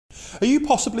Are you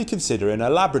possibly considering a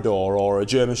Labrador or a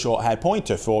German Shorthaired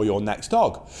Pointer for your next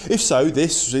dog? If so,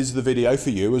 this is the video for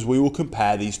you, as we will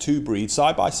compare these two breeds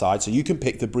side by side so you can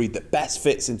pick the breed that best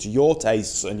fits into your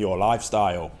tastes and your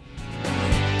lifestyle.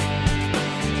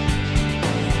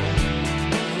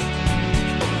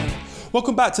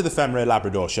 Welcome back to the Fenrir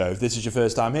Labrador Show. If this is your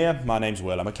first time here, my name's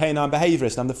Will. I'm a canine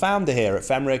behaviourist. I'm the founder here at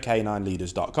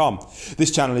FenrirCanineLeaders.com.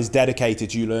 This channel is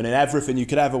dedicated to you learning everything you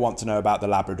could ever want to know about the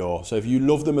Labrador. So if you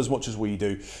love them as much as we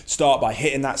do, start by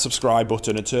hitting that subscribe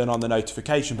button and turn on the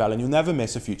notification bell and you'll never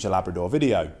miss a future Labrador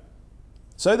video.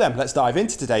 So then, let's dive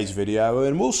into today's video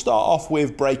and we'll start off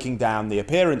with breaking down the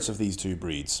appearance of these two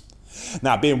breeds.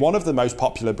 Now, being one of the most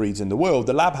popular breeds in the world,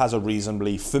 the Lab has a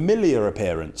reasonably familiar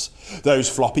appearance. Those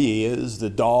floppy ears, the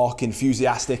dark,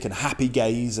 enthusiastic and happy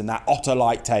gaze and that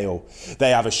otter-like tail. They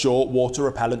have a short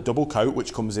water-repellent double coat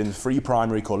which comes in three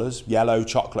primary colours, yellow,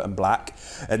 chocolate and black.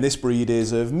 And this breed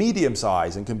is of medium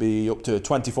size and can be up to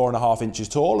 24.5 inches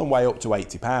tall and weigh up to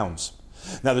 80 pounds.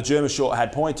 Now, the German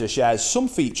Shorthaired Pointer shares some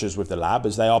features with the Lab,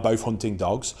 as they are both hunting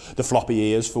dogs. The floppy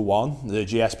ears for one. The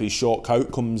GSP's short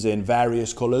coat comes in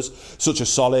various colours, such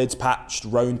as solids, patched,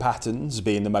 roan patterns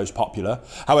being the most popular.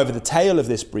 However, the tail of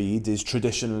this breed is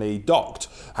traditionally docked.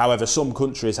 However, some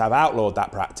countries have outlawed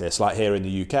that practice, like here in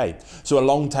the UK. So a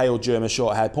long-tailed German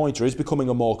Shorthaired Pointer is becoming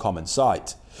a more common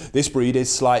sight. This breed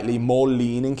is slightly more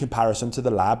lean in comparison to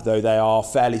the Lab, though they are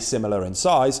fairly similar in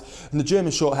size, and the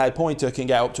German Shorthaired Pointer can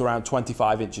get up to around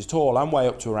 25 inches tall and weigh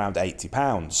up to around 80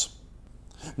 pounds.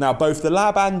 Now, both the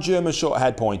Lab and German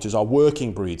Shorthaired Pointers are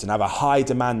working breeds and have a high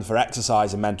demand for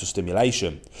exercise and mental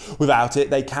stimulation. Without it,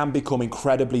 they can become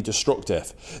incredibly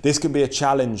destructive. This can be a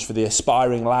challenge for the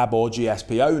aspiring Lab or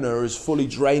GSP owner, as fully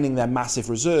draining their massive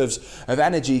reserves of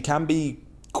energy can be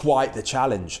quite the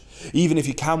challenge. Even if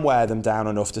you can wear them down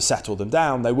enough to settle them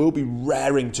down, they will be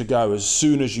raring to go as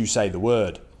soon as you say the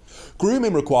word.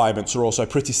 Grooming requirements are also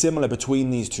pretty similar between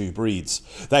these two breeds.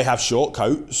 They have short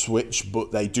coats,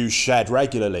 but they do shed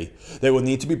regularly. They will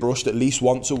need to be brushed at least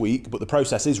once a week, but the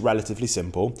process is relatively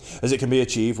simple, as it can be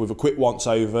achieved with a quick once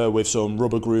over with some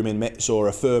rubber grooming mitts or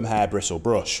a firm hair bristle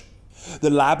brush.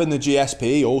 The Lab and the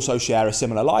GSP also share a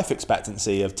similar life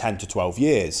expectancy of 10 to 12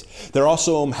 years. There are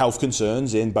some health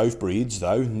concerns in both breeds,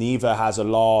 though. Neither has a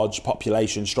large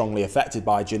population strongly affected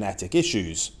by genetic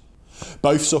issues.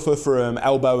 Both suffer from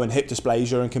elbow and hip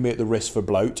dysplasia and can be at the risk for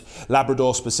bloat.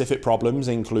 Labrador specific problems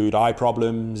include eye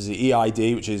problems,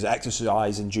 EID, which is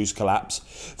exercise-induced collapse.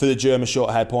 For the German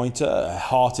Shorthaired Pointer,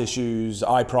 heart issues,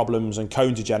 eye problems and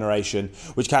cone degeneration,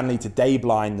 which can lead to day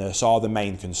blindness, are the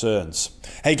main concerns.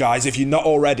 Hey guys, if you're not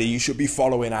already, you should be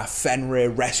following our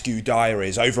Fenrir Rescue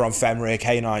Diaries over on Fenrir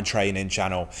Canine Training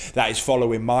channel. That is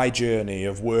following my journey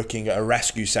of working at a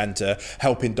rescue centre,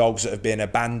 helping dogs that have been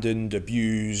abandoned,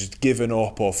 abused, given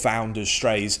up or found as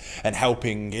strays, and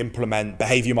helping implement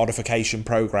behaviour modification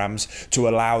programs to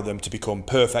allow them to become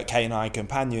perfect canine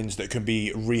companions that can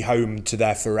be rehomed to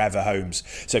their forever homes.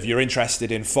 So if you're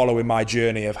interested in following my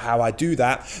journey of how I do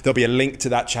that, there'll be a link to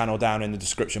that channel down in the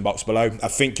description box below. I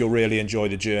think you'll really enjoy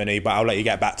the journey, but I'll let you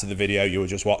get back to the video you were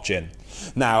just watching.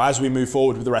 Now, as we move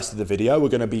forward with the rest of the video, we're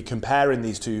going to be comparing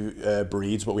these two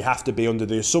breeds, but we have to be under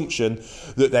the assumption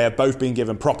that they have both been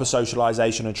given proper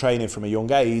socialisation and training from a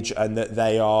young age, and that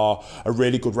they are a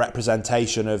really good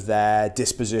representation of their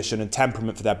disposition and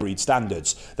temperament for their breed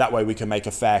standards. That way we can make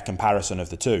a fair comparison of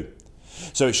the two.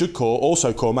 So it should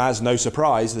also come as no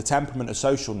surprise the temperament and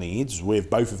social needs with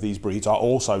both of these breeds are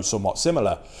also somewhat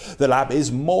similar. The Lab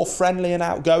is more friendly and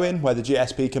outgoing, where the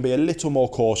GSP can be a little more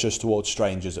cautious towards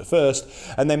strangers at first,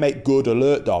 and they make good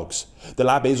alert dogs. The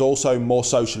Lab is also more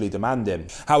socially demanding.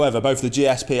 However, both the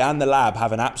GSP and the Lab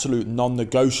have an absolute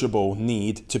non-negotiable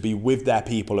need to be with their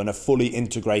people and a fully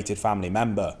integrated family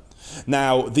member.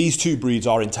 Now, these two breeds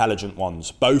are intelligent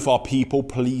ones. Both are people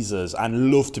pleasers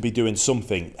and love to be doing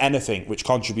something, anything, which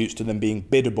contributes to them being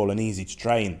biddable and easy to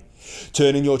train.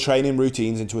 Turning your training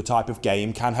routines into a type of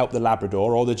game can help the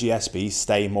Labrador or the GSP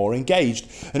stay more engaged,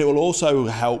 and it will also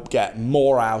help get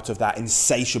more out of that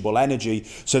insatiable energy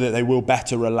so that they will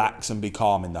better relax and be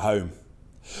calm in the home.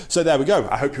 So there we go.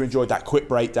 I hope you enjoyed that quick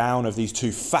breakdown of these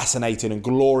two fascinating and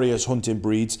glorious hunting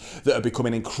breeds that are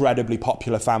becoming incredibly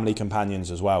popular family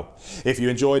companions as well. If you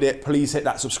enjoyed it, please hit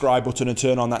that subscribe button and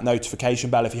turn on that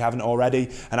notification bell if you haven't already,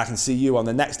 and I can see you on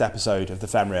the next episode of the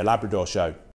Fenrir Labrador Show.